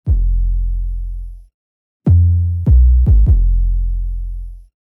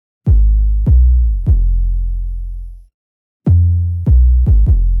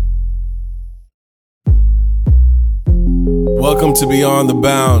Welcome to Beyond the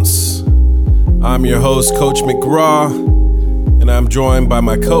Bounce. I'm your host, Coach McGraw, and I'm joined by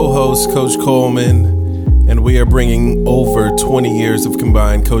my co-host, Coach Coleman, and we are bringing over 20 years of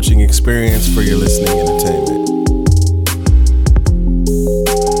combined coaching experience for your listening entertainment.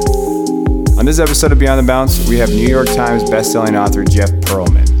 On this episode of Beyond the Bounce, we have New York Times bestselling author Jeff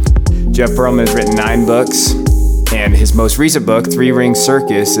Pearlman. Jeff Pearlman has written 9 books, and his most recent book, Three Ring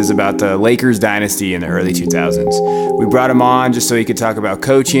Circus, is about the Lakers dynasty in the early 2000s. We brought him on just so he could talk about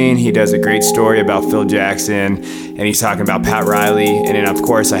coaching. He does a great story about Phil Jackson, and he's talking about Pat Riley. And then, of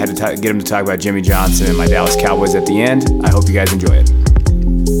course, I had to get him to talk about Jimmy Johnson and my Dallas Cowboys at the end. I hope you guys enjoy it.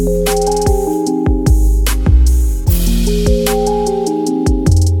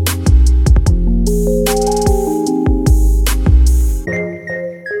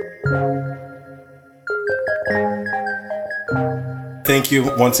 Thank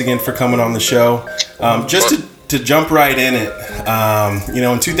you once again for coming on the show. Just to jump right in it,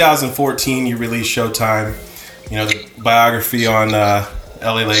 in 2014 you released Showtime, the biography on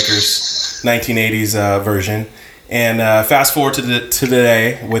LA Lakers 1980s version, and fast forward to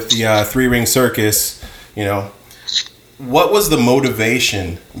today with the Three Ring Circus. What was the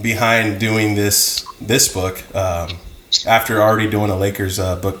motivation behind doing this book after already doing a Lakers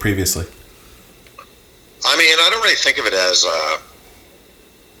book previously? I don't really think of it as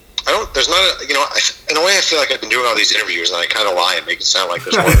there's not in a way I feel like I've been doing all these interviews and I kind of lie and make it sound like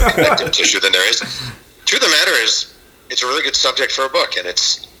there's more connective tissue than there is. Truth of the matter is, it's a really good subject for a book, and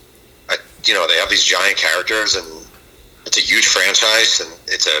they have these giant characters, and it's a huge franchise, and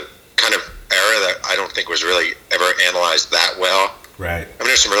it's a kind of era that I don't think was really ever analyzed that well. Right.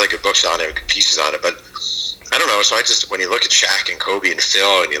 There's some really good books on it, good pieces on it, but I don't know. So when you look at Shaq and Kobe and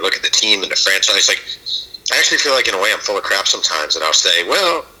Phil, and you look at the team and the franchise, I actually feel like in a way I'm full of crap sometimes, and I'll say,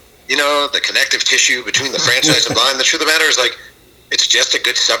 well, the connective tissue between the franchise and mine. The truth of the matter is, it's just a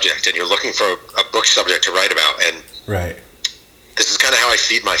good subject, and you're looking for a book subject to write about. And right. This is kind of how I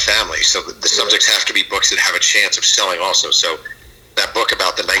feed my family. So the subjects have to be books that have a chance of selling also. So that book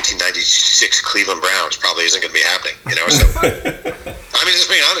about the 1996 Cleveland Browns probably isn't going to be happening, So, just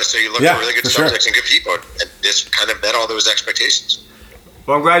being honest. So you look for really good subjects and good people, and this kind of met all those expectations.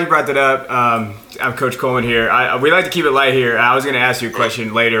 Well, I'm glad you brought that up. I'm Coach Coleman here. We like to keep it light here. I was going to ask you a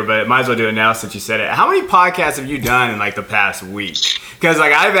question later, but might as well do it now since you said it. How many podcasts have you done in the past week? Because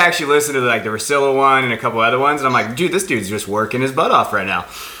I've actually listened to the Russillo one and a couple other ones, and I'm like, dude, this dude's just working his butt off right now.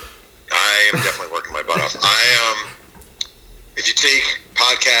 I am definitely working my butt off. If you take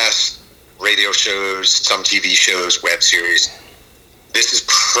podcasts, radio shows, some TV shows, web series, this is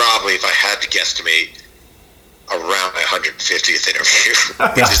probably, if I had to guesstimate, around my 150th interview.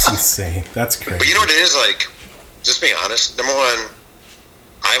 That's insane. That's crazy. But you know what it is? Just being honest, number one,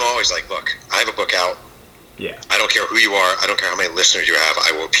 I'm always look, I have a book out. Yeah. I don't care who you are. I don't care how many listeners you have.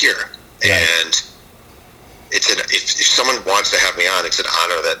 I will appear. Right. And if someone wants to have me on, it's an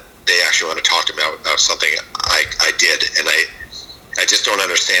honor that they actually want to talk to me about something I did. And I just don't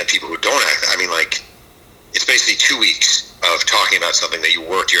understand people who don't act. It's basically 2 weeks of talking about something that you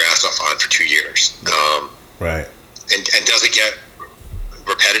worked your ass off on for 2 years. Right. And does it get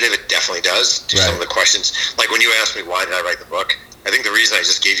repetitive? It definitely does. To some of the questions. When you asked me why did I write the book, I think the reason I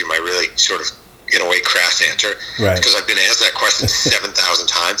just gave you my really sort of, in a way, crass answer is because I've been asked that question 7,000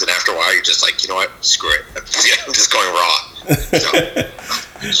 times, and after a while you're just like, you know what, screw it. I'm just going raw.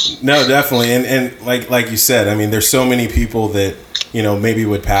 So. No, definitely. And like you said, there's so many people that, maybe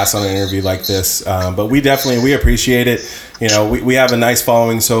would pass on an interview like this. But we appreciate it. We have a nice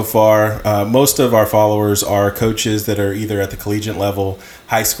following so far. Most of our followers are coaches that are either at the collegiate level,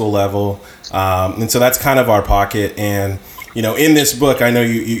 high school level. And so that's kind of our pocket. And, in this book, I know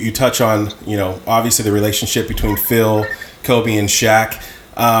you touch on, obviously the relationship between Phil, Kobe, and Shaq.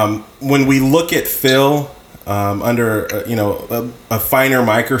 When we look at Phil under, a finer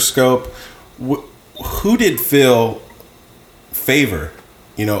microscope, who did Phil favor,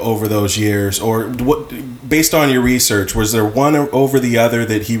 over those years? Or what, based on your research, was there one over the other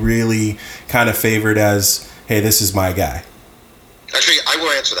that he really kind of favored as, hey, this is my guy? Actually, I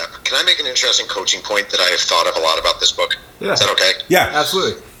will answer that. Can I make an interesting coaching point that I have thought of a lot about this book? Yeah. Is that okay? Yeah,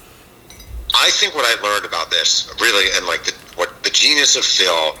 absolutely. I think what I learned about this, really, and what the genius of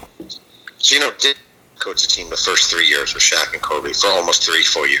Phil, did coach the team the first 3 years with Shaq and Kobe for almost 3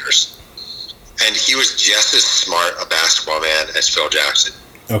 full years. And he was just as smart a basketball man as Phil Jackson.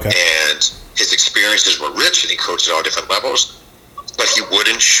 Okay. And his experiences were rich, and he coached at all different levels, but he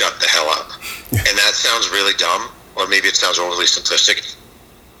wouldn't shut the hell up. And that sounds really dumb, or maybe it sounds overly simplistic.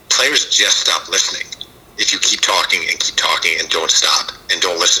 Players just stopped listening. if you keep talking and don't stop and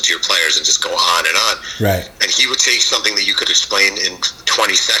don't listen to your players and just go on and on. Right. And he would take something that you could explain in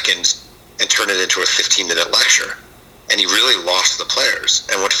 20 seconds and turn it into a 15-minute lecture. And he really lost the players.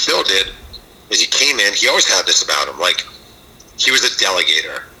 And what Phil did is he came in, he always had this about him, like he was a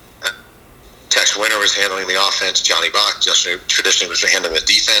delegator. Tex Winter was handling the offense, Johnny Bach traditionally was handling the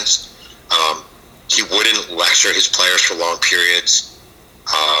defense. He wouldn't lecture his players for long periods.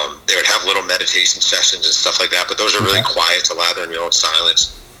 They would have little meditation sessions and stuff like that, but those are really quiet to lather in your own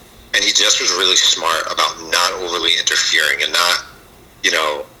silence. And he just was really smart about not overly interfering and not,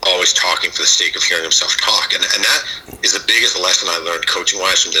 always talking for the sake of hearing himself talk. And that is the biggest lesson I learned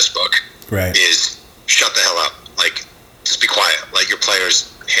coaching-wise from this book, is shut the hell up. Like, just be quiet. Let your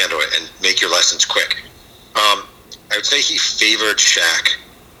players handle it and make your lessons quick. I would say he favored Shaq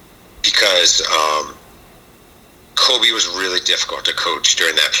because Kobe was really difficult to coach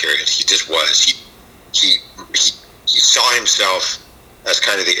during that period. He just was. He saw himself as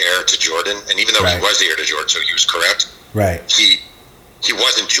kind of the heir to Jordan, and even though he was the heir to Jordan, so he was correct. Right. He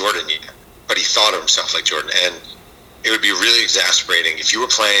wasn't Jordan yet, but he thought of himself like Jordan, and it would be really exasperating if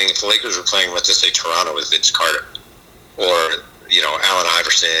the Lakers were playing, let's just say Toronto with Vince Carter, or Allen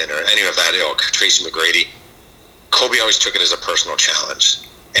Iverson, or any of that ilk, Tracy McGrady. Kobe always took it as a personal challenge.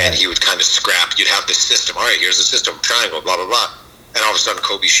 And he would kind of scrap. You'd have this system. All right, here's the system, triangle, blah, blah, blah. And all of a sudden,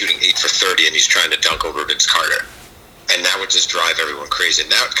 Kobe's shooting 8 for 30, and he's trying to dunk over Vince Carter. And that would just drive everyone crazy.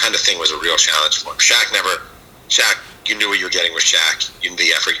 And that kind of thing was a real challenge for him. Shaq, you knew what you were getting with Shaq. You knew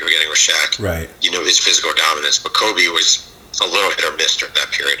the effort you were getting with Shaq. Right. You knew his physical dominance. But Kobe was a little hit or miss during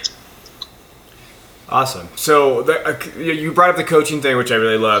that period. Awesome. So you brought up the coaching thing, which I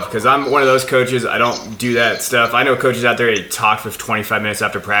really love, because I'm one of those coaches. I don't do that stuff. I know coaches out there, they talk for 25 minutes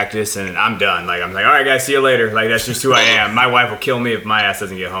after practice, and I'm done. Like, I'm like, all right, guys, see you later. Like, that's just who I am. My wife will kill me if my ass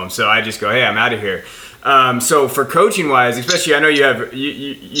doesn't get home. So I just go, hey, I'm out of here. So for coaching wise, especially, I know you have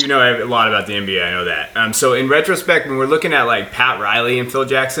a lot about the NBA. I know that. So in retrospect, when we're looking at like Pat Riley and Phil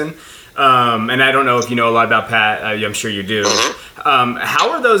Jackson, and I don't know if you know a lot about Pat. I'm sure you do.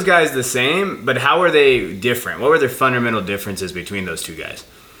 How are those guys the same, but how are they different? What were their fundamental differences between those two guys?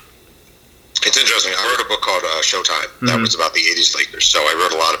 It's interesting. I wrote a book called Showtime that was about the 80s Lakers. So I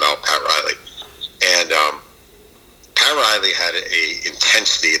wrote a lot about Pat Riley. And Pat Riley had a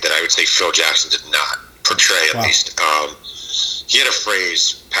intensity that I would say Phil Jackson did not portray, at least. He had a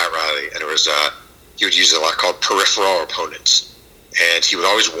phrase, Pat Riley, and it was he would use it a lot, called peripheral opponents. And he would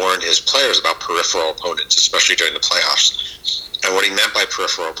always warn his players about peripheral opponents, especially during the playoffs. And what he meant by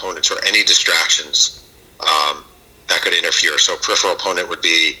peripheral opponents were any distractions that could interfere. So peripheral opponent would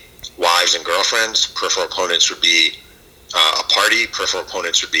be wives and girlfriends. Peripheral opponents would be a party. Peripheral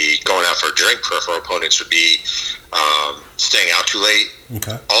opponents would be going out for a drink. Peripheral opponents would be staying out too late.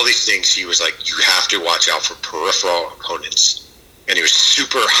 Okay. All these things, he was like, you have to watch out for peripheral opponents. And he was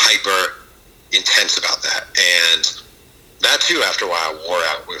super hyper intense about that. And that too, after a while, wore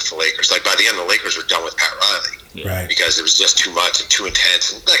out with the Lakers. Like, by the end, the Lakers were done with Pat Riley. Right. Because it was just too much and too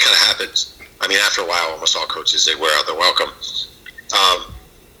intense. And that kind of happens. I mean, after a while, almost all coaches, they wear out their welcome.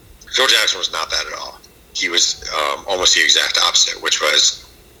 Phil Jackson was not that at all. He was almost the exact opposite, which was,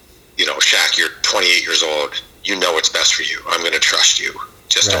 Shaq, you're 28 years old. You know what's best for you. I'm going to trust you.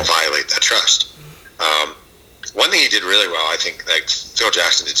 Just don't violate that trust. One thing he did really well, I think, like Phil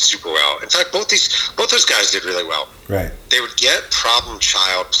Jackson did super well. In fact, both those guys did really well. Right. They would get problem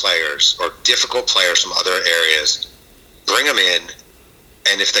child players or difficult players from other areas, bring them in,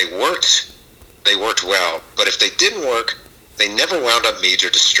 and if they worked, they worked well. But if they didn't work, they never wound up major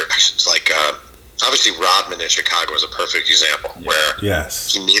distractions. Like, obviously, Rodman in Chicago is a perfect example where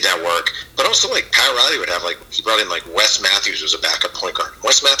he made that work. But also, like, Pat Riley would have, like, he brought in, like, Wes Matthews was a backup point guard.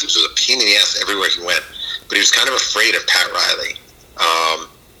 Wes Matthews was a pain in the ass everywhere he went. But he was kind of afraid of Pat Riley.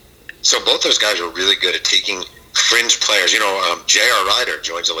 So both those guys were really good at taking fringe players. J.R. Rider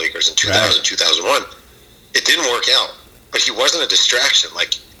joins the Lakers in 2000, 2001. It didn't work out, but he wasn't a distraction.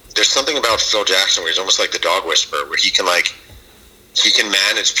 Like, there's something about Phil Jackson where he's almost like the dog whisperer, where he can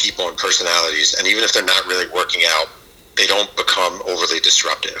manage people and personalities, and even if they're not really working out, they don't become overly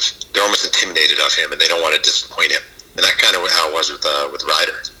disruptive. They're almost intimidated of him, and they don't want to disappoint him. And that kind of how it was with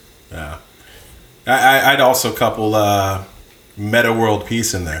Rider. Yeah. I'd also couple Meta World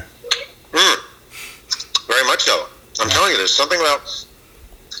Peace in there. Very much so. I'm telling you, there's something about.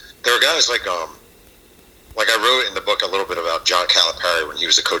 There are guys like I wrote in the book a little bit about John Calipari when he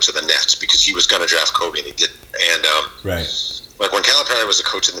was the coach of the Nets, because he was going to draft Kobe and he didn't. And like when Calipari was the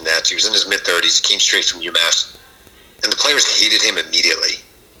coach of the Nets, he was in his mid-30s, came straight from UMass, and the players hated him immediately.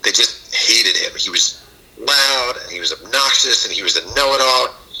 They just hated him. He was loud and he was obnoxious and he was a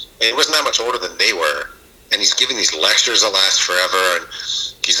know-it-all. And he wasn't that much older than they were. and he's giving these lectures that last forever, and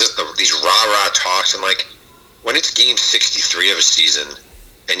he's just these rah-rah talks, and like when it's game 63 of a season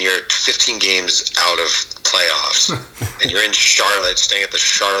and you're 15 games out of playoffs and you're in Charlotte, staying at the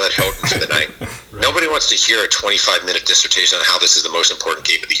Charlotte Hilton for the night, right. Nobody wants to hear a 25-minute dissertation on how this is the most important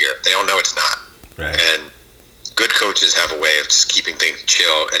game of the year. They all know it's not. Right. And good coaches have a way of just keeping things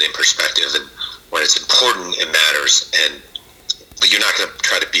chill and in perspective, and when it's important, it matters, and you're not going to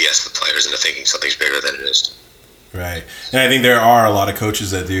try to BS the players into thinking something's bigger than it is. Right. And I think there are a lot of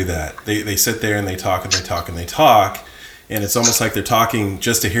coaches that do that. They sit there and they talk and they talk and they talk, and it's almost like they're talking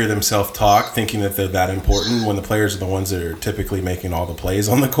just to hear themselves talk, thinking that they're that important when the players are the ones that are typically making all the plays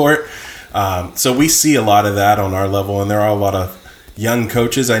on the court. So we see a lot of that on our level, and there are a lot of young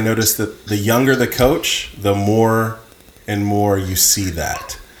coaches. I noticed that the younger the coach, the more and more you see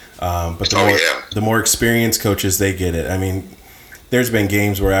that. But the more experienced coaches, they get it. I mean, there's been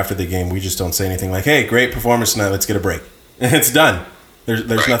games where after the game we just don't say anything like, "Hey, great performance tonight. Let's get a break." It's done. There's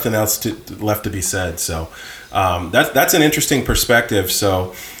right. nothing else left to be said. So that's an interesting perspective.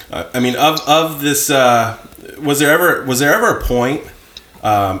 So I mean, of this, was there ever a point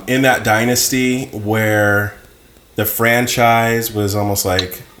in that dynasty where the franchise was almost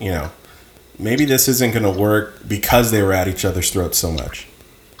like, maybe this isn't going to work because they were at each other's throats so much?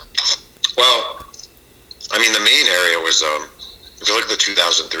 Well, I mean, the main area was, if you look at the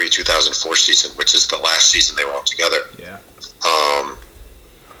 2003-2004 season, which is the last season they were all together,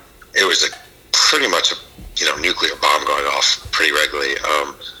 it was pretty much a nuclear bomb going off pretty regularly.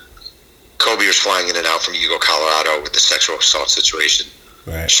 Kobe was flying in and out from Eagle, Colorado with the sexual assault situation.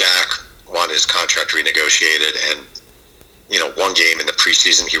 Right. Shaq wanted his contract renegotiated, and one game in the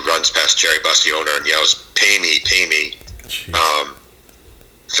preseason he runs past Jerry Buss, the owner, and yells, "Pay me, pay me."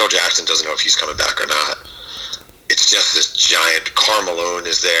 Phil Jackson doesn't know if he's coming back or not. It's just this giant. Karl Malone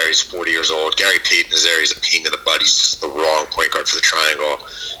is there. He's 40 years old. Gary Payton is there. He's a pain in the butt. He's just the wrong point guard for the triangle.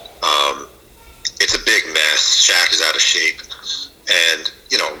 It's a big mess. Shaq is out of shape. And,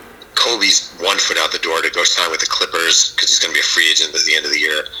 Kobe's 1 foot out the door to go sign with the Clippers because he's going to be a free agent at the end of the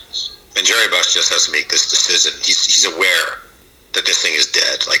year. And Jerry Buss just has to make this decision. He's aware that this thing is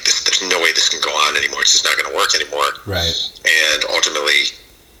dead. Like, there's no way this can go on anymore. It's just not going to work anymore. Right. And ultimately,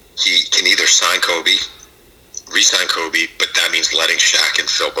 he can either sign Kobe, re-sign Kobe, but that means letting Shaq and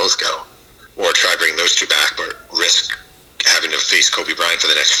Phil both go, or try bring those two back, but risk having to face Kobe Bryant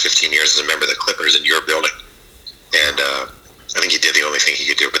for the next 15 years as a member of the Clippers in your building. And I think he did the only thing he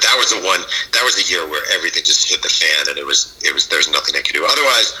could do. But that was the year where everything just hit the fan, and there's nothing they could do.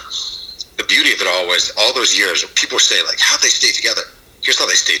 Otherwise, the beauty of it all was all those years, people say, like, how'd they stay together? Here's how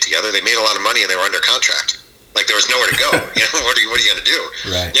they stayed together. They made a lot of money and they were under contract. Like, there was nowhere to go. What are you going to do?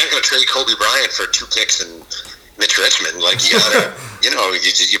 Right. You're not going to trade Kobe Bryant for 2 picks and Mitch Richmond. Like, you gotta,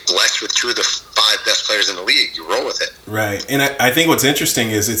 you're blessed with 2 of the 5 best players in the league. You roll with it. Right. And I think what's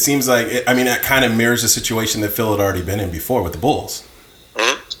interesting is it seems like, that kind of mirrors the situation that Phil had already been in before with the Bulls.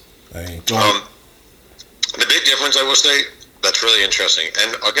 Mm-hmm. The big difference, I will say, that's really interesting.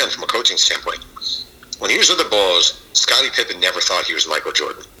 And again, from a coaching standpoint, when he was with the Bulls, Scottie Pippen never thought he was Michael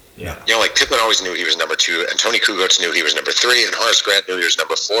Jordan. Yeah. Pippen always knew he was number 2, and Tony Kukoc knew he was number 3, and Horace Grant knew he was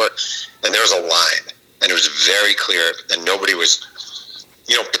number 4. And there was a line, and it was very clear, and nobody was,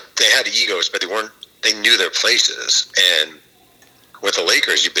 they had egos, but they knew their places. And with the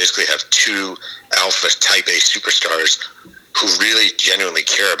Lakers, you basically have 2 alpha type A superstars who really genuinely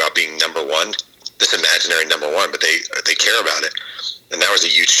care about being number 1, this imaginary number 1, but they care about it. And that was a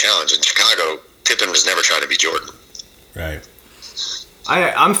huge challenge. In Chicago, Pippen was never trying to be Jordan. Right.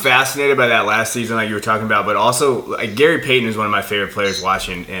 I'm fascinated by that last season, like you were talking about, but also Gary Payton is one of my favorite players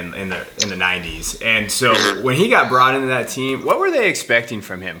watching in the 90s. And so when he got brought into that team, what were they expecting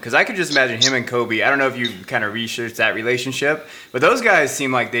from him? Because I could just imagine him and Kobe. I don't know if you kind of researched that relationship, but those guys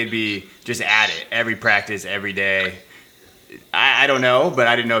seem like they'd be just at it every practice, every day. I don't know, but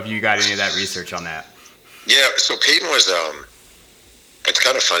I didn't know if you got any of that research on that. Yeah, so Payton was, it's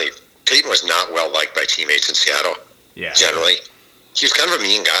kind of funny. Payton was not well liked by teammates in Seattle. Yeah. Generally. He was kind of a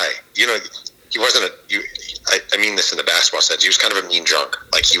mean guy. He wasn't I mean this in the basketball sense. He was kind of a mean drunk.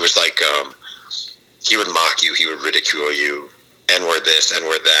 Like, he was like, he would mock you. He would ridicule you. N-word this,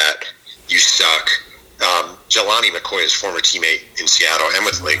 N-word that. You suck. Jelani McCoy, his former teammate in Seattle and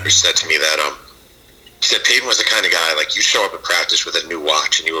with the Lakers, said to me that, he said Payton was the kind of guy, like, you show up at practice with a new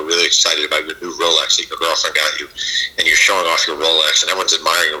watch and you were really excited about your new Rolex that your girlfriend got you, and you're showing off your Rolex and everyone's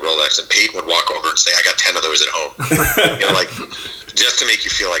admiring your Rolex, and Payton would walk over and say, I got 10 of those at home. Like, just to make you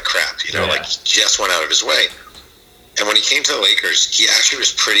feel like crap, like, he just went out of his way. And when he came to the Lakers, he actually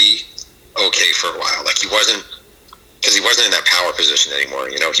was pretty okay for a while. Like, he wasn't in that power position anymore.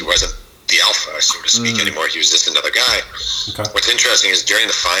 He wasn't the alpha, so to speak, anymore. He was just another guy. Okay. What's interesting is during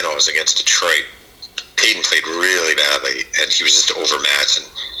the finals against Detroit, Payton played really badly, and he was just overmatched, and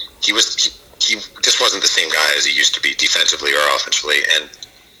he just wasn't the same guy as he used to be defensively or offensively. And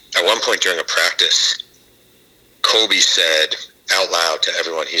at one point during a practice, Kobe said out loud to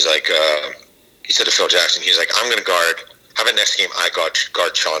everyone, he's like, he said to Phil Jackson, he's like, I'm going to guard. How about next game I guard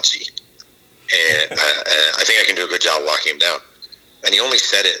Chauncey? And I think I can do a good job locking him down. And he only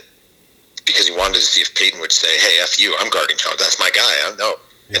said it because he wanted to see if Payton would say, hey, F you, I'm guarding Chauncey. That's my guy. I don't know.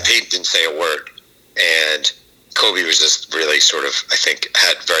 Yeah. And Payton didn't say a word. And Kobe was just really sort of, I think,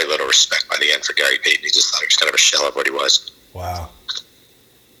 had very little respect by the end for Gary Payton. He just thought he was kind of a shell of what he was. Wow.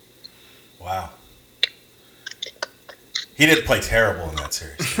 He did play terrible in that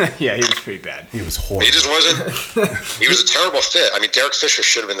series. Yeah, he was pretty bad. He was horrible. He just wasn't. He was a terrible fit. I mean, Derek Fisher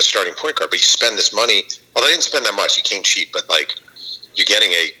should have been the starting point guard, but you spend this money. Well, they didn't spend that much. He came cheap, but like you're getting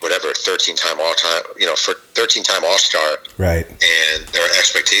a 13-time all-time, for 13-time All-Star, right? And there are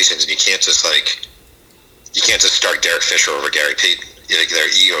expectations, and you can't just start Derek Fisher over Gary Payton. There are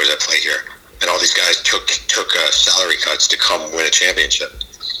egos at play here, and all these guys took salary cuts to come win a championship.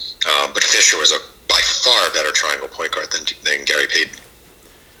 But Fisher was a by far better triangle point guard than Gary Payton.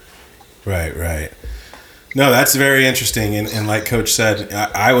 Right. No, that's very interesting. And like Coach said,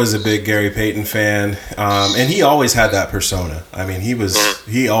 I was a big Gary Payton fan. And he always had that persona. I mean,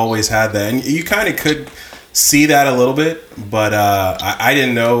 he always had that. And you kind of could see that a little bit, but I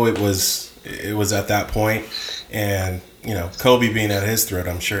didn't know it was at that point. And, Kobe being at his throat,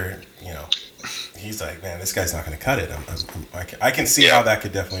 I'm sure, he's like, man, this guy's not going to cut it. I can see how that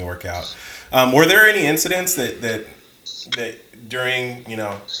could definitely work out. Were there any incidents that during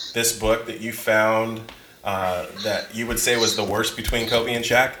this book that you found that you would say was the worst between Kobe and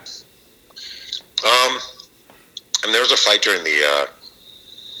Shaq? There was a fight during the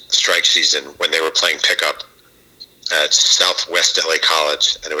strike season when they were playing pickup at Southwest LA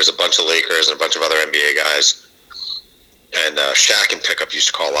College, and there was a bunch of Lakers and a bunch of other NBA guys, and Shaq and pickup used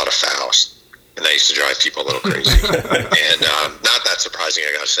to call a lot of fouls. And that used to drive people a little crazy. And not that surprising,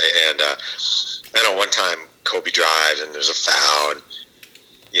 I gotta say. And I know one time Kobe drives and there's a foul, and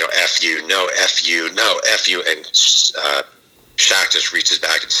F you, no, F you, no, F you, and Shaq just reaches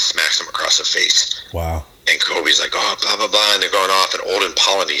back and smacks him across the face. Wow. And Kobe's like, oh, blah, blah, blah, and they're going off, and Olden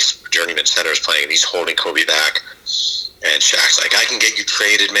Polynice, journeyman center, is playing, and he's holding Kobe back. And Shaq's like, I can get you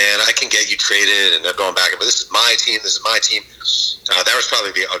traded, man. I can get you traded. And they're going back. But this is my team. That was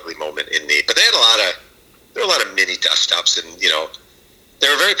probably the ugly moment in the. But there were a lot of mini dust ups, and they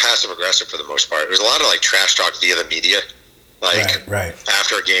were very passive aggressive for the most part. There was a lot of like trash talk via the media, like right.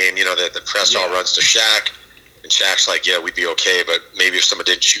 After a game, the press all runs to Shaq, and Shaq's like, yeah, we'd be okay, but maybe if someone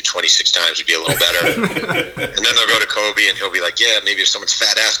didn't shoot 26 times, we'd be a little better. And then they'll go to Kobe, and he'll be like, yeah, maybe if someone's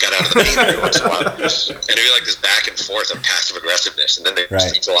fat ass got out of the paint every once in a while. And it'll be like this back and forth of passive aggressiveness, and then they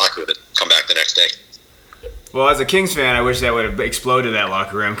just leave the locker room and come back the next day. Well, as a Kings fan, I wish that would have exploded that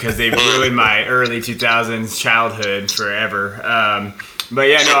locker room because they've ruined my early 2000s childhood forever. But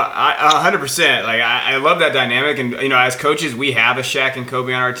yeah, no, I 100%. Like I love that dynamic, and as coaches, we have a Shaq and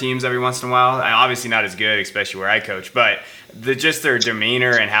Kobe on our teams every once in a while. Obviously, not as good, especially where I coach, but just their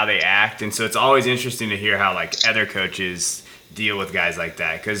demeanor and how they act, and so it's always interesting to hear how like other coaches deal with guys like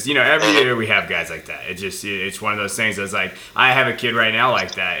that, because every year we have guys like that. It's one of those things that's like, I have a kid right now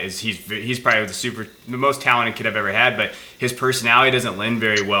like that. He's probably the most talented kid I've ever had, but his personality doesn't lend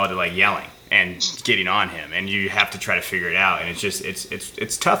very well to like yelling and getting on him, and you have to try to figure it out, and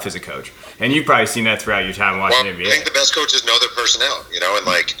it's tough as a coach, and you've probably seen that throughout your time watching NBA. I think the best coaches know their personnel, and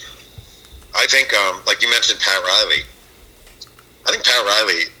like I think like you mentioned Pat Riley. I think Pat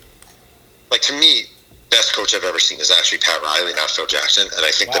Riley, like to me, best coach I've ever seen is actually Pat Riley, not Phil Jackson. And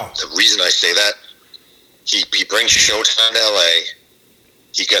I think the reason I say that, he brings Showtime to LA.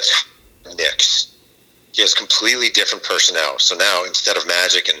 He gets Knicks. He has completely different personnel. So now instead of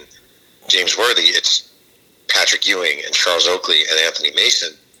Magic and James Worthy, it's Patrick Ewing and Charles Oakley and Anthony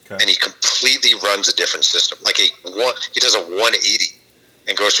Mason. Okay. And he completely runs a different system. Like he does a 180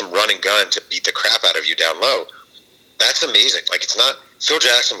 and goes from run and gun to beat the crap out of you down low. That's amazing. Like it's not, Phil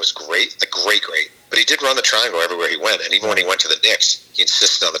Jackson was great, like great. But he did run the triangle everywhere he went. And even when he went to the Knicks, he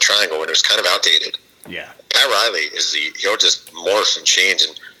insisted on the triangle when it was kind of outdated. Yeah. Pat Riley he'll just morph and change.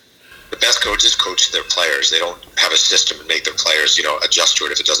 And the best coaches coach their players. They don't have a system and make their players, adjust to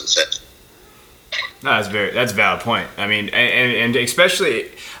it if it doesn't fit. No, that's a valid point. I mean, and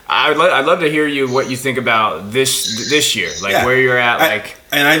especially, I'd love to hear what you think about this year, like where you're at.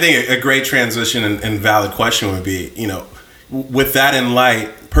 And I think a great transition and valid question would be, with that in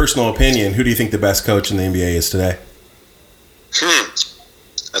light, personal opinion, who do you think the best coach in the NBA is today?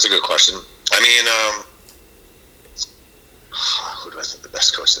 That's a good question. I mean, who do I think the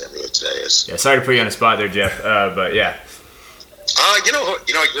best coach in the NBA today is? Yeah, sorry to put you on the spot there, Jeff, but yeah. You know,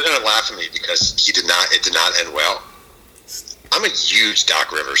 you're gonna laugh at me because it did not end well. I'm a huge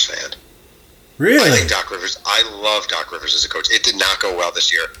Doc Rivers fan. Really? I love Doc Rivers as a coach. It did not go well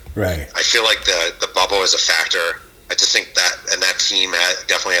this year. Right. I feel like the bubble is a factor. I just think that team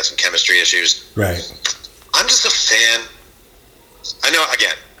definitely had some chemistry issues. Right. I'm just a fan. I know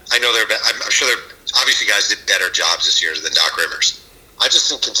I'm sure obviously guys did better jobs this year than Doc Rivers. I just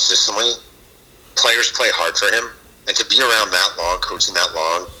think consistently players play hard for him, and to be around that long, coaching that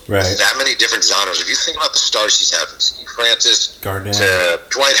long, right, that many different genres. If you think about the stars he's had, from Steve Francis Garnett to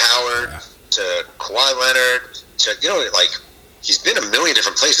Dwight Howard to Kawhi Leonard to he's been a million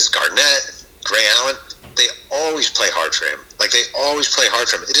different places. Garnett, Gray Allen, they always play hard for him. Like they always play hard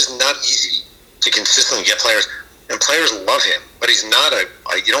for him. It is not easy to consistently get players, and players love him. But he's not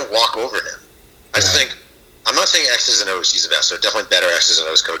you don't walk over him. I just think, I'm not saying X's and O's he's the best. There are definitely better X's and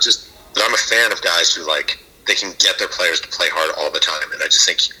O's coaches, but I'm a fan of guys who they can get their players to play hard all the time. And I just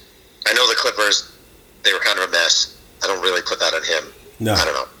think, I know the Clippers, they were kind of a mess. I don't really put that on him. No. I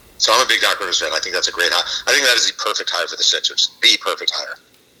don't know. So I'm a big Doc Rivers fan. I think that's a great hire. I think that is the perfect hire for the Sixers. The perfect hire.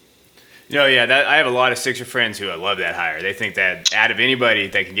 I have a lot of Sixer friends who love that hire. They think that out of anybody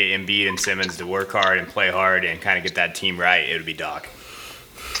that can get Embiid and Simmons to work hard and play hard and kind of get that team right, it would be Doc.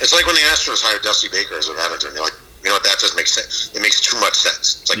 It's like when the Astros hired Dusty Baker as a manager, and you're like, you know what, that doesn't make sense. It makes too much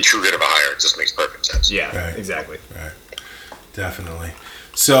sense. It's like too good of a hire. It just makes perfect sense. Yeah, right. Exactly. Right. Definitely.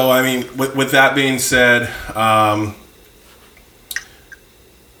 So, I mean, with that being said,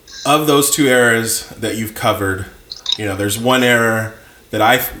 of those two eras that you've covered, there's one era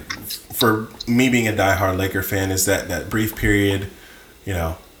that for me being a diehard Laker fan, is that brief period,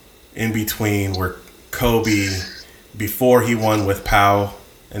 in between where Kobe, before he won with Pau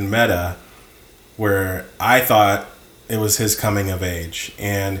and Metta, where I thought it was his coming of age.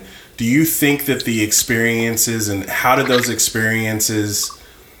 And do you think that the experiences, and how did those experiences,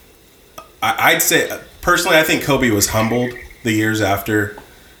 I'd say, personally, I think Kobe was humbled the years after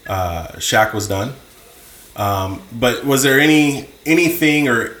Shaq was done. But was there anything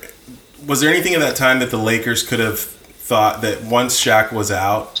at that time that the Lakers could have thought that once Shaq was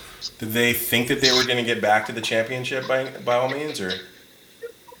out, did they think that they were going to get back to the championship by all means, or?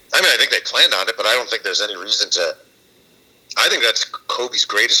 I mean, I think they planned on it, but I don't think there's any reason to. I think that's Kobe's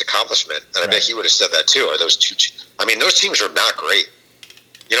greatest accomplishment, and I bet he would have said that too. Are those two? I mean, those teams are not great.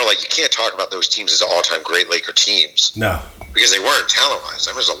 You can't talk about those teams as all-time great Laker teams. No, because they weren't talent-wise.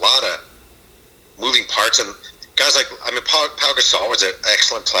 I mean, there's a lot of moving parts, and guys Pau Gasol was an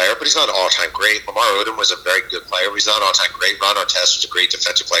excellent player, but he's not an all-time great. Lamar Odom was a very good player, but he's not an all-time great. Ron Artest was a great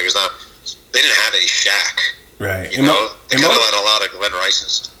defensive player. They didn't have a Shaq. Right. They kind of had a lot of Glenn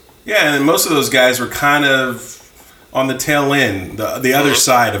Rices. Yeah, and most of those guys were kind of on the tail end, the other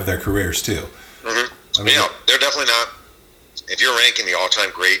side of their careers too. Mm-hmm. I mean, they're definitely not. If you're ranking the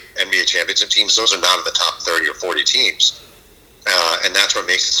all-time great NBA championship teams, those are not in the top 30 or 40 teams. And that's what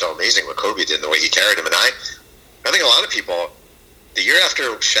makes it so amazing what Kobe did and the way he carried him. And I think a lot of people, the year after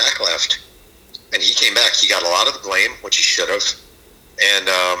Shaq left and he came back, he got a lot of the blame, which he should have. And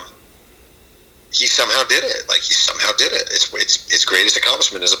he somehow did it. He somehow did it. It's his greatest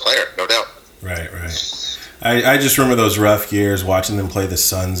accomplishment as a player, no doubt. Right. I just remember those rough years watching them play the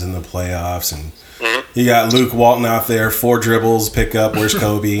Suns in the playoffs, and you got Luke Walton out there, 4 dribbles, pick up, where's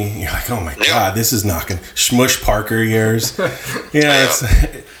Kobe? You're like, oh my God, this is knocking. Smush Parker years.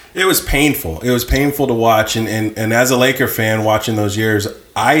 It was painful. It was painful to watch, and as a Laker fan watching those years,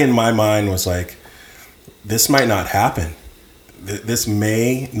 I in my mind was like, this might not happen. This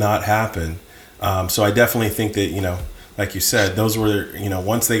may not happen. So I definitely think that, like you said, those were,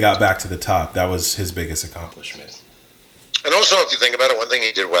 once they got back to the top, that was his biggest accomplishment. And also, if you think about it, one thing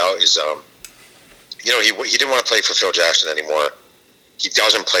he did well is, he didn't want to play for Phil Jackson anymore. He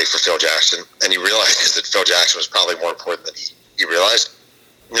doesn't play for Phil Jackson, and he realizes that Phil Jackson was probably more important than he realized,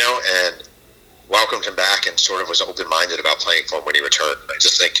 and welcomed him back and sort of was open-minded about playing for him when he returned. I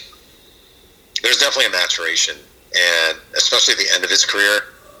just think there's definitely a maturation, and especially at the end of his career,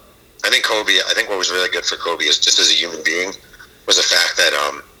 I think what was really good for Kobe is just as a human being was the fact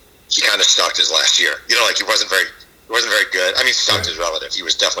that he kind of sucked his last year. He wasn't very good. I mean, sucked is relative. He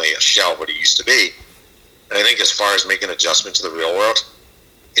was definitely a shell of what he used to be. And I think as far as making an adjustment to the real world,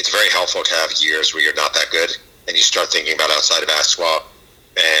 it's very helpful to have years where you're not that good and you start thinking about outside of basketball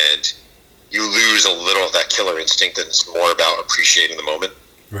and you lose a little of that killer instinct and it's more about appreciating the moment.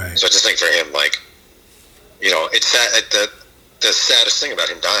 Right. So I just think for him, it's sad. The saddest thing about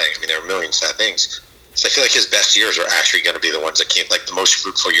him dying, I mean, there are a million sad things, So I feel like his best years are actually going to be the ones that came, like the most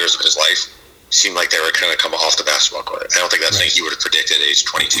fruitful years of his life seemed like they were kind of coming off the basketball court. I don't think that's something he would have predicted at age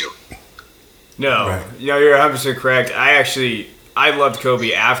 22. No, Right. You're 100% correct. I loved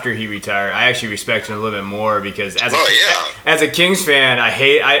Kobe after he retired. I actually respect him a little bit more because as a Kings fan,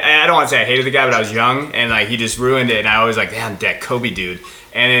 I don't want to say I hated the guy, but I was young and like he just ruined it. And I always like, damn, that Kobe dude.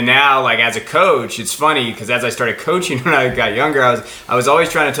 And then now, like as a coach, it's funny because as I started coaching when I got younger, I was always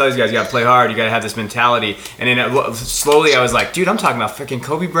trying to tell these guys, you got to play hard, you got to have this mentality. And then slowly, I was like, dude, I'm talking about freaking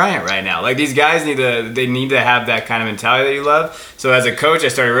Kobe Bryant right now. Like these guys need to have that kind of mentality that you love. So as a coach, I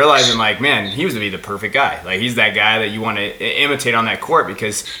started realizing, like, man, he was to be the perfect guy. Like he's that guy that you want to imitate on that court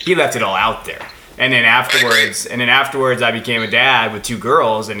because he left it all out there. And then afterwards, I became a dad with 2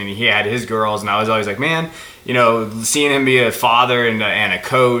 girls, and then he had his girls, and I was always like, man, seeing him be a father and a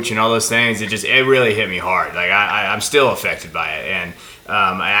coach and all those things, it really hit me hard. Like I'm still affected by it, and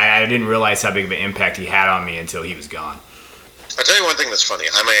I didn't realize how big of an impact he had on me until he was gone. I'll tell you one thing that's funny.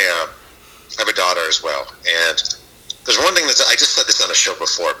 I have a daughter as well, and there's one thing I just said this on a show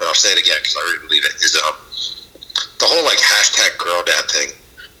before, but I'll say it again because I really believe it, is the whole like #GirlDad thing.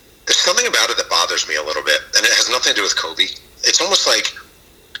 There's something about it that bothers me a little bit, and it has nothing to do with Kobe. It's almost like,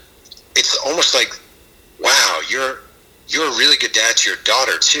 wow, you're a really good dad to your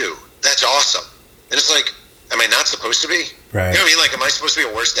daughter too. That's awesome. And it's like, am I not supposed to be? Right. You know what I mean? Like, am I supposed to be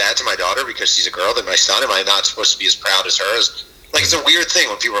a worse dad to my daughter because she's a girl than my son? Am I not supposed to be as proud as her? Like, it's a weird thing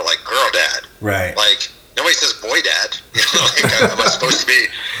when people are like, girl dad. Right. Like, nobody says boy dad. You know, like, am I supposed to be?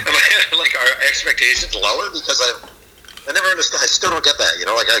 Like, are expectations lower because I never understand. I still don't get that.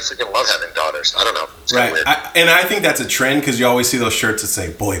 Like I freaking love having daughters. I don't know. It's kind of weird. I think that's a trend because you always see those shirts that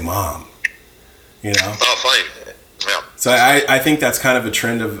say "boy, mom." Oh, fine. Yeah. So I think that's kind of a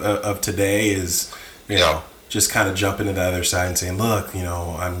trend of today is just kind of jumping to the other side and saying, look,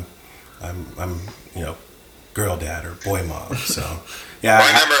 I'm girl dad or boy mom. So yeah. Well,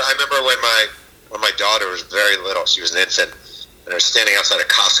 I remember when my daughter was very little. She was an infant, and I was standing outside of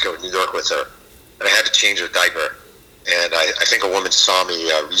Costco in New York with her, and I had to change her diaper. And I think a woman saw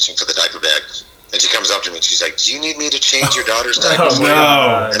me reaching for the diaper bag, and she comes up to me and she's like, "Do you need me to change your daughter's diaper for you?"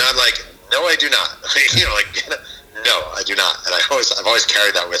 And I'm like, "No, I do not." No, I do not. And I've always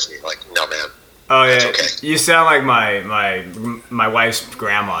carried that with me. Like, no, man. Oh yeah, okay. You sound like my wife's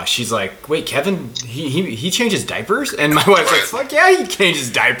grandma. She's like, wait, Kevin, he changes diapers, and my wife's like, fuck yeah, he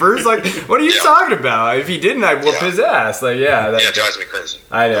changes diapers. Like, what are you talking about? If he didn't, I'd whoop his ass. Like, it drives me crazy.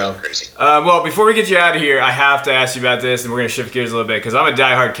 I know. Well, before we get you out of here, I have to ask you about this, and we're gonna shift gears a little bit because I'm a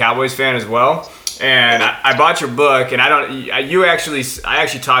diehard Cowboys fan as well. And I bought your book, and I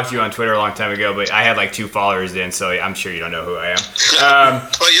actually talked to you on Twitter a long time ago, but I had like 2 followers then, so I'm sure you don't know who I am.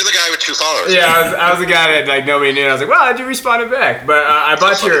 Well, you're the guy with 2 followers. Yeah, I was the guy that like nobody knew. I was like, well, I do responded back, but I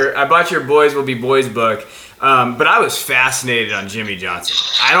bought your Boys Will Be Boys book. But I was fascinated on Jimmy Johnson.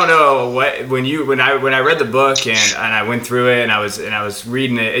 I don't know when I read the book and I went through it and I was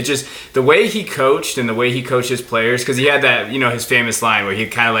reading it. It just the way he coached and the way he coached his players, because he had that his famous line where he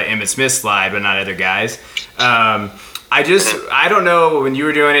kind of let Emmitt Smith slide but not other guys. I don't know when you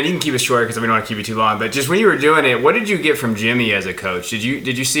were doing it. You can keep it short because we don't want to keep it too long. But just when you were doing it, what did you get from Jimmy as a coach? Did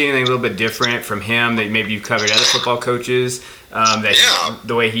you see anything a little bit different from him that maybe you covered other football coaches?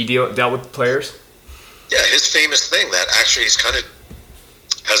 The way he dealt with players. Yeah, his famous thing that actually has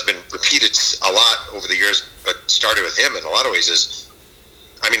been repeated a lot over the years, but started with him in a lot of ways is,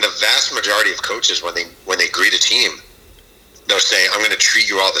 the vast majority of coaches when they greet a team, they'll say, "I'm going to treat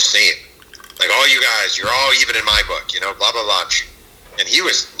you all the same. Like all you guys, you're all even in my book, blah blah blah." And he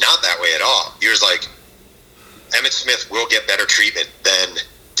was not that way at all. He was like, Emmitt Smith will get better treatment than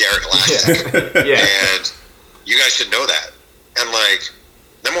Derek Lastek, and you guys should know that. And like,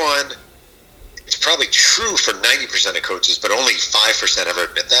 number one, it's probably true for 90% of coaches, but only 5% ever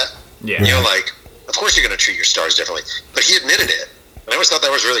admit that. Yeah. Of course you're going to treat your stars differently. But he admitted it. And I always thought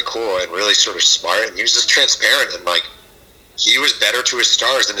that was really cool and really sort of smart. And he was just transparent and he was better to his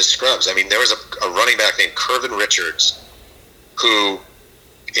stars than his scrubs. There was a running back named Curvin Richards who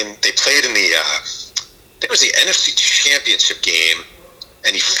they played in it was the NFC Championship game,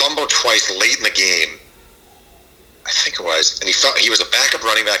 and he fumbled twice late in the game. I think it was, and he was a backup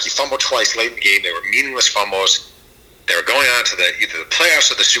running back. He fumbled twice late in the game. They were meaningless fumbles. They were going on to either the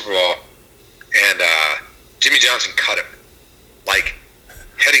playoffs or the Super Bowl, and Jimmy Johnson cut him.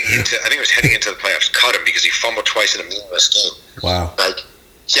 Heading into the playoffs, cut him because he fumbled twice in a meaningless game. Wow.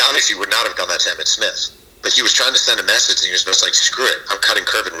 He obviously would not have done that to Emmitt Smith, but he was trying to send a message, and he was just like, "Screw it, I'm cutting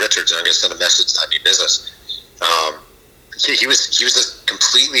Curvin Richards, and I'm going to send a message that I mean business." He was just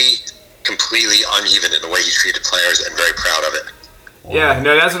completely uneven in the way he treated players, and very proud of it. Yeah,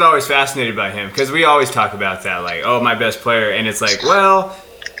 no, that's what always fascinated by him, because we always talk about that, like, oh, my best player, and it's like, well,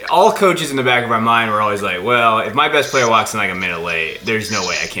 all coaches in the back of our mind were always like, well, if my best player walks in like a minute late, there's no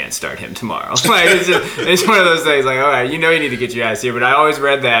way I can't start him tomorrow. Like, it's one of those things, like, all right, you need to get your ass here, but I always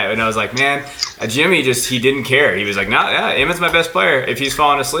read that, and I was like, man, Jimmy he didn't care. He was like, no, yeah, Emmett's my best player. If he's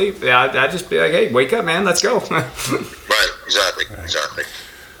falling asleep, yeah, I'd just be like, hey, wake up, man, let's go. Right, exactly.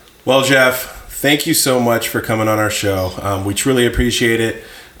 Well, Jeff, thank you so much for coming on our show. We truly appreciate it.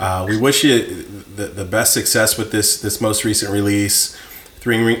 We wish you the best success with this most recent release,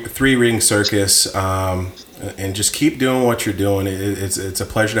 Three Ring Circus, and just keep doing what you're doing. It's a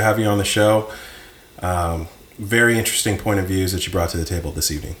pleasure to have you on the show. Very interesting point of views that you brought to the table this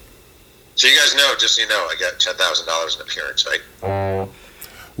evening. So you guys know, just so you know, I got $10,000 in appearance, right?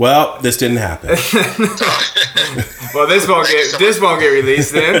 Well, this didn't happen. Well, this won't get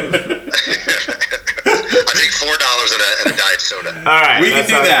released then. I think $4 and a diet soda. All right, we can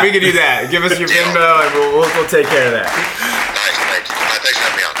do that. We can do that. Give us your Venmo, and we'll take care of that. Nice, thank you. Thanks for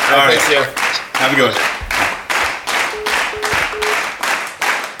having me on. All right. Thanks, Jeff. Have a good one.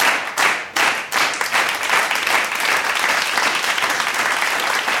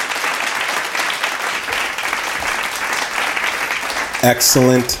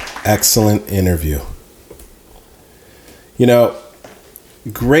 Excellent interview.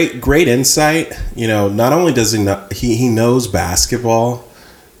 Great insight. Not only does he knows basketball,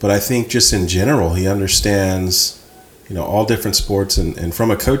 but I think just in general he understands all different sports, and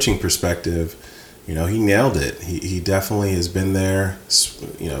from a coaching perspective, he nailed it. He definitely has been there,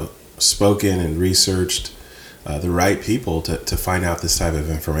 spoken and researched the right people to find out this type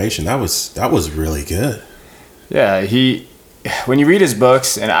of information. That was really good. Yeah, when you read his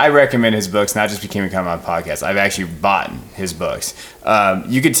books, and I recommend his books, not just became a come on podcast, I've actually bought his books.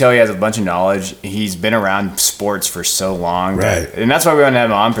 You could tell he has a bunch of knowledge. He's been around sports for so long. Right. And that's why we want to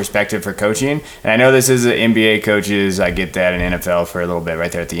have him on perspective for coaching. And I know this is NBA coaches. I get that in NFL for a little bit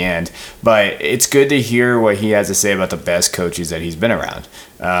right there at the end. But it's good to hear what he has to say about the best coaches that he's been around.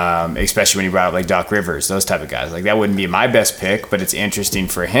 Especially when he brought up like Doc Rivers, those type of guys. Like that wouldn't be my best pick, but it's interesting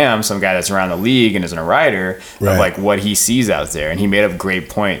for him, some guy that's around the league and isn't a writer, right, of like what he sees out there. And he made up great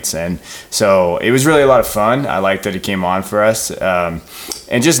points. And so it was really a lot of fun. I like that he came on for us. And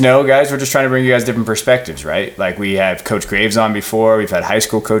just know, guys, we're just trying to bring you guys different perspectives, right? Like we have Coach Graves on before, we've had high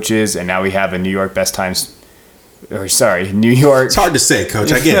school coaches, and now we have a New York New York. It's hard to say,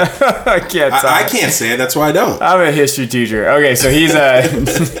 Coach. I get it. I can't say it. That's why I don't. I'm a history teacher. Okay, so he's a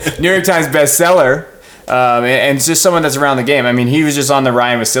New York Times bestseller. And it's just someone that's around the game. I mean, he was just on the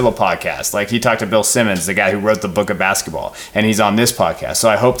Ryan Wasilla podcast. Like, he talked to Bill Simmons, the guy who wrote the book of basketball, and he's on this podcast. So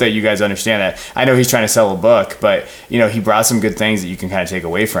I hope that you guys understand that. I know he's trying to sell a book, but, he brought some good things that you can kind of take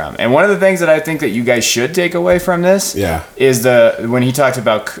away from. And one of the things that I think that you guys should take away from this is when he talked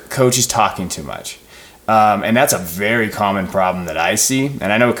about coaches talking too much. And that's a very common problem that I see.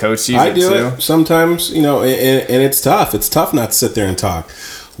 And I know Coach sees it too. I do it sometimes, and it's tough. It's tough not to sit there and talk.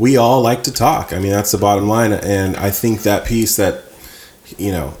 We all like to talk. I mean, that's the bottom line. And I think that piece that,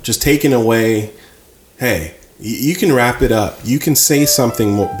 just taking away, hey, you can wrap it up. You can say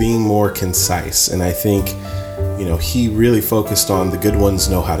something being more concise. And I think, he really focused on the good ones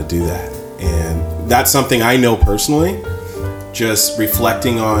know how to do that. And that's something I know personally, just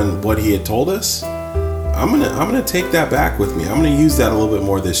reflecting on what he had told us. I'm gonna take that back with me. I'm gonna use that a little bit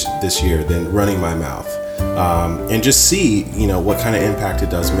more this year than running my mouth. And just see, what kind of impact it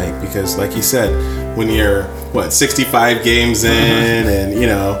does make. Because like you said, when you're, 65 games in and,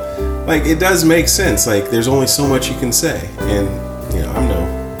 it does make sense. Like, there's only so much you can say. And, I'm no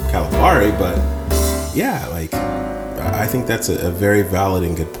Calipari, but yeah, I think that's a very valid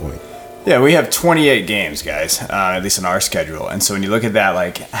and good point. Yeah, we have 28 games, guys, at least in our schedule. And so when you look at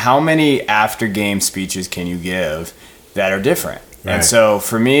that, how many after-game speeches can you give that are different? Right. And so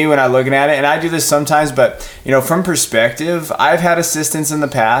for me, when I'm looking at it, and I do this sometimes, but, from perspective, I've had assistants in the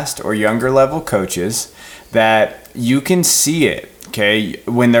past or younger level coaches that you can see it, okay?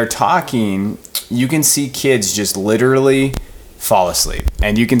 When they're talking, you can see kids just literally fall asleep.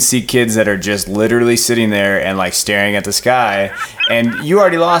 And you can see kids that are just literally sitting there and staring at the sky, and you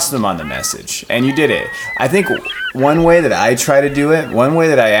already lost them on the message, and you did it. I think one way that I try to do it, one way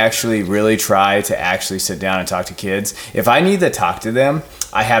that I actually really try to actually sit down and talk to kids, if I need to talk to them,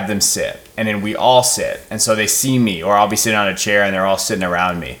 I have them sit. and then we all sit. And so they see me, or I'll be sitting on a chair and they're all sitting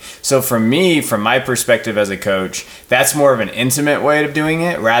around me. So for me, from my perspective as a coach, that's more of an intimate way of doing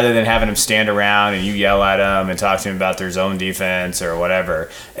it rather than having them stand around and you yell at them and talk to them about their zone defense or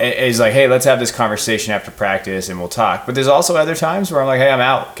whatever. It's like, hey, let's have this conversation after practice and we'll talk. But there's also other times where I'm like, hey, I'm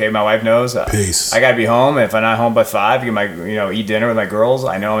out. Okay, my wife knows. Peace. I got to be home. If I'm not home by 5, get my, eat dinner with my girls,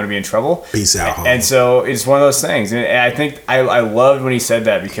 I know I'm going to be in trouble. Peace out, home. And so it's one of those things. And I think I loved when he said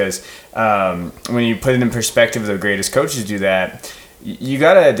that because when you put it in perspective, the greatest coaches do that. You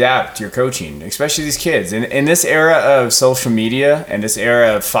got to adapt your coaching, especially these kids. In this era of social media and this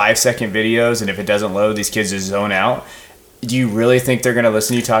era of 5-second videos, and if it doesn't load, these kids just zone out. Do you really think they're going to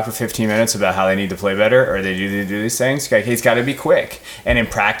listen to you talk for 15 minutes about how they need to play better or they do these things? It's got to be quick. And in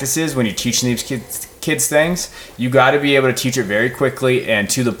practices, when you're teaching these kids things, you got to be able to teach it very quickly and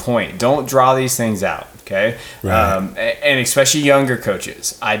to the point. Don't draw these things out. Okay. Right. And especially younger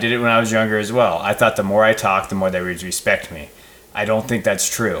coaches. I did it when I was younger as well. I thought the more I talked, the more they would respect me. I don't think that's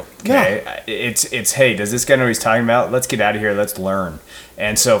true. Okay. No. It's, hey, does this guy know what he's talking about? Let's get out of here. Let's learn.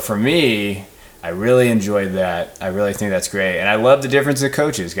 And so for me, I really enjoyed that. I really think that's great. And I love the difference in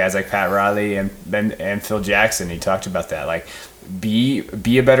coaches, guys like Pat Riley and Phil Jackson. He talked about that. Like, be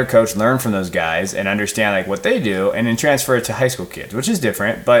a better coach, learn from those guys, and understand like what they do, and then transfer it to high school kids, which is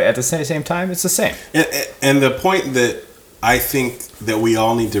different, but at the same time, it's the same. And the point that I think that we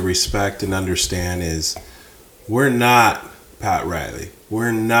all need to respect and understand is we're not Pat Riley.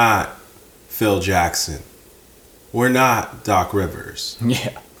 We're not Phil Jackson. We're not Doc Rivers.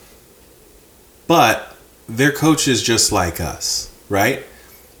 Yeah. But they're coaches just like us, right?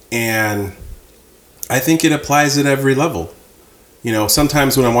 And I think it applies at every level.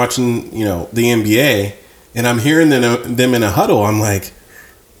 Sometimes when I'm watching, the NBA and I'm hearing them in a huddle, I'm like,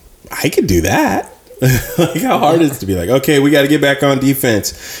 I could do that. Like, how hard is it to be like, okay, we got to get back on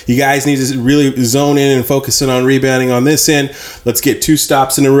defense. You guys need to really zone in and focus in on rebounding on this end. Let's get 2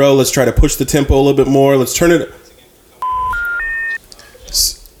 stops in a row. Let's try to push the tempo a little bit more. Let's turn it.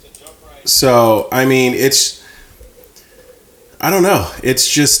 So, I mean, I don't know.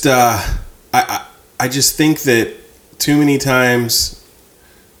 It's just, I just think that too many times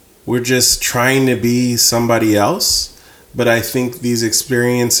we're just trying to be somebody else. But I think these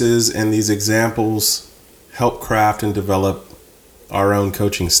experiences and these examples help craft and develop our own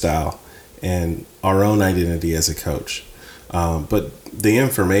coaching style and our own identity as a coach. But the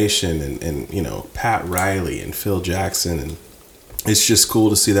information and Pat Riley and Phil Jackson, and it's just cool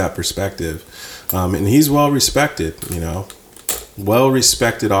to see that perspective. And he's well respected, well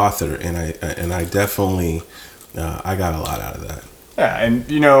respected author, and I definitely I got a lot out of that. Yeah,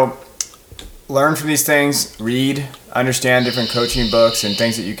 and learn from these things, read, understand different coaching books and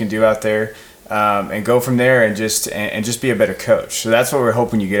things that you can do out there, and go from there and just be a better coach. So that's what we're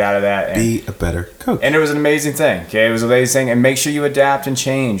hoping you get out of that. And be a better coach. And it was an amazing thing. Okay, it was an amazing thing. And make sure you adapt and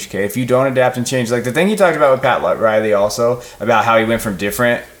change. Okay, if you don't adapt and change, like the thing he talked about with Pat Riley also about how he went from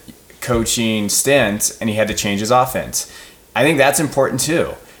different coaching stints and he had to change his offense. I think that's important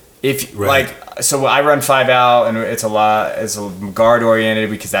too. If right. So I run 5 out and it's guard oriented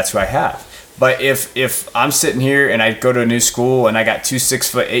because that's who I have. But if I'm sitting here and I go to a new school and I got 2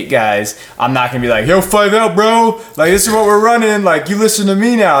 6'8" guys, I'm not gonna be like, yo, 5 out, bro. Like, this is what we're running. Like, you listen to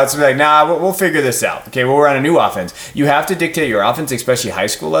me now. It's like, nah, we'll figure this out. Okay, we'll run a new offense. You have to dictate your offense, especially high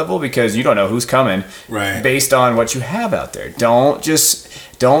school level, because you don't know who's coming. Right. Based on what you have out there. Don't just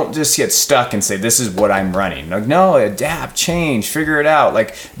get stuck and say, this is what I'm running. Like, no, adapt, change, figure it out.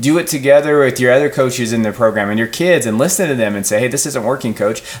 Like, do it together with your other coaches in the program and your kids and listen to them and say, hey, this isn't working,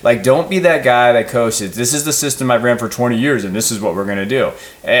 coach. Like, don't be that guy that coaches. This is the system I've ran for 20 years and this is what we're going to do.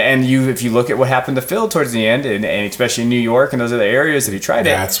 And if you look at what happened to Phil towards the end, and especially in New York and those other areas that he tried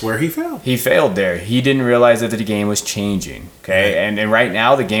that's where he failed. He failed there. He didn't realize that the game was changing. Okay. Right. And right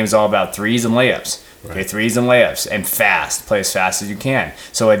now the game's all about threes and layups. Right. Okay, threes and layups, and play as fast as you can.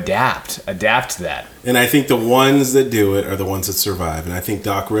 So adapt to that. And I think the ones that do it are the ones that survive. And I think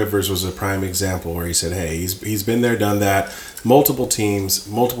Doc Rivers was a prime example where he said, hey, he's been there, done that, multiple teams,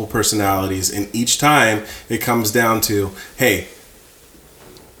 multiple personalities, and each time it comes down to, hey,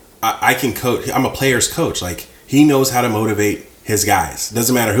 I can coach. I'm a player's coach. Like, he knows how to motivate his guys.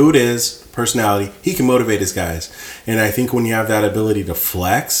 Doesn't matter who it is, personality, he can motivate his guys. And I think when you have that ability to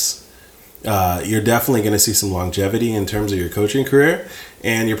flex, you're definitely going to see some longevity in terms of your coaching career,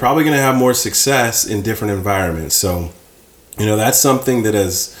 and you're probably going to have more success in different environments. So, that's something that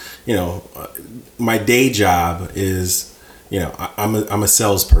is, my day job is, I'm a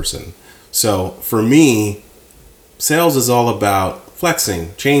salesperson. So for me, sales is all about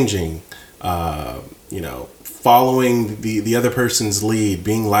flexing, changing, following the other person's lead,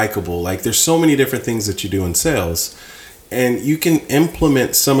 being likable. Like, there's so many different things that you do in sales, and you can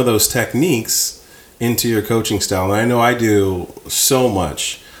implement some of those techniques into your coaching style. And I know I do so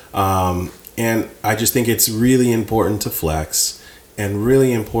much. And I just think it's really important to flex, and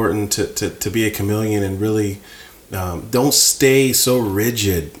really important to be a chameleon, and really don't stay so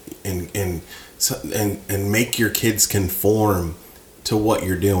rigid and make your kids conform to what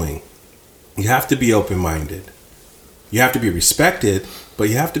you're doing. You have to be open-minded. You have to be respected, but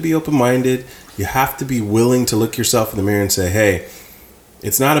you have to be open-minded. You have to be willing to look yourself in the mirror and say, hey,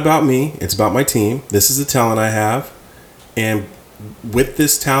 it's not about me. It's about my team. This is the talent I have. And with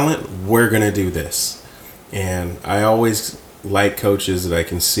this talent, we're going to do this. And I always like coaches that I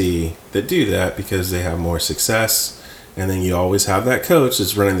can see that do that, because they have more success. And then you always have that coach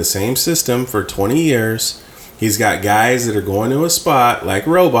that's running the same system for 20 years. He's got guys that are going to a spot like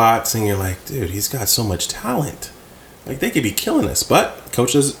robots, and you're like, dude, he's got so much talent. Like, they could be killing us, but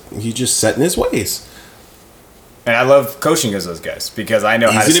coaches, he's just set in his ways. And I love coaching as those guys, because I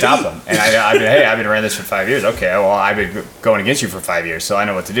know how to stop them. And I've been running this for 5 years. Okay, well, I've been going against you for 5 years, so I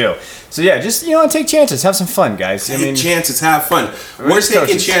know what to do. So yeah, just take chances, have some fun, guys. Take chances, have fun. We're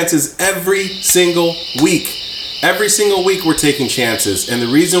taking chances every single week. Every single week we're taking chances, and the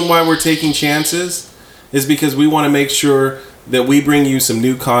reason why we're taking chances is because we want to make sure that we bring you some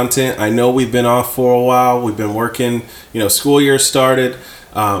new content. I know we've been off for a while. We've been working. School year started,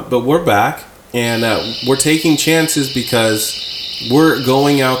 but we're back. And we're taking chances because we're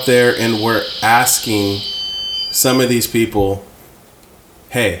going out there and we're asking some of these people,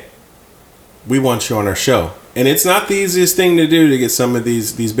 hey, we want you on our show. And it's not the easiest thing to do to get some of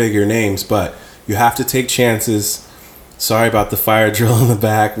these bigger names, but you have to take chances. Sorry about the fire drill in the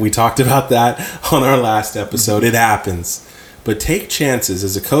back. We talked about that on our last episode. It happens. But take chances.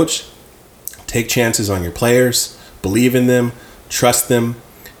 As a coach, take chances on your players. Believe in them. Trust them.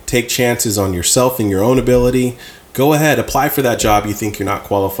 Take chances on yourself and your own ability. Go ahead, apply for that job you think you're not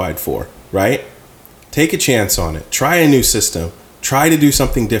qualified for, right? Take a chance on it. Try a new system. Try to do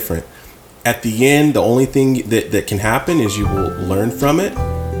something different. At the end, the only thing that can happen is you will learn from it,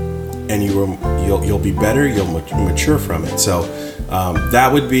 and you'll be better. You'll mature from it. So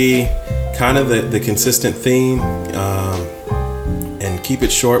that would be kind of the consistent theme, and keep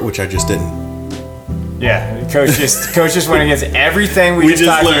it short, which I just didn't. Yeah, coach just went against everything we just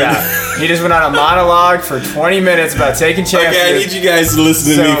talked about. He just went on a monologue for 20 minutes about taking chances. Okay, I need you guys to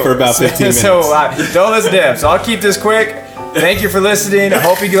listen to me for about 15 minutes. So don't listen to him. So I'll keep this quick. Thank you for listening. I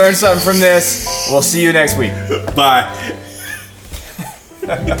hope you learned something from this. We'll see you next week. Bye.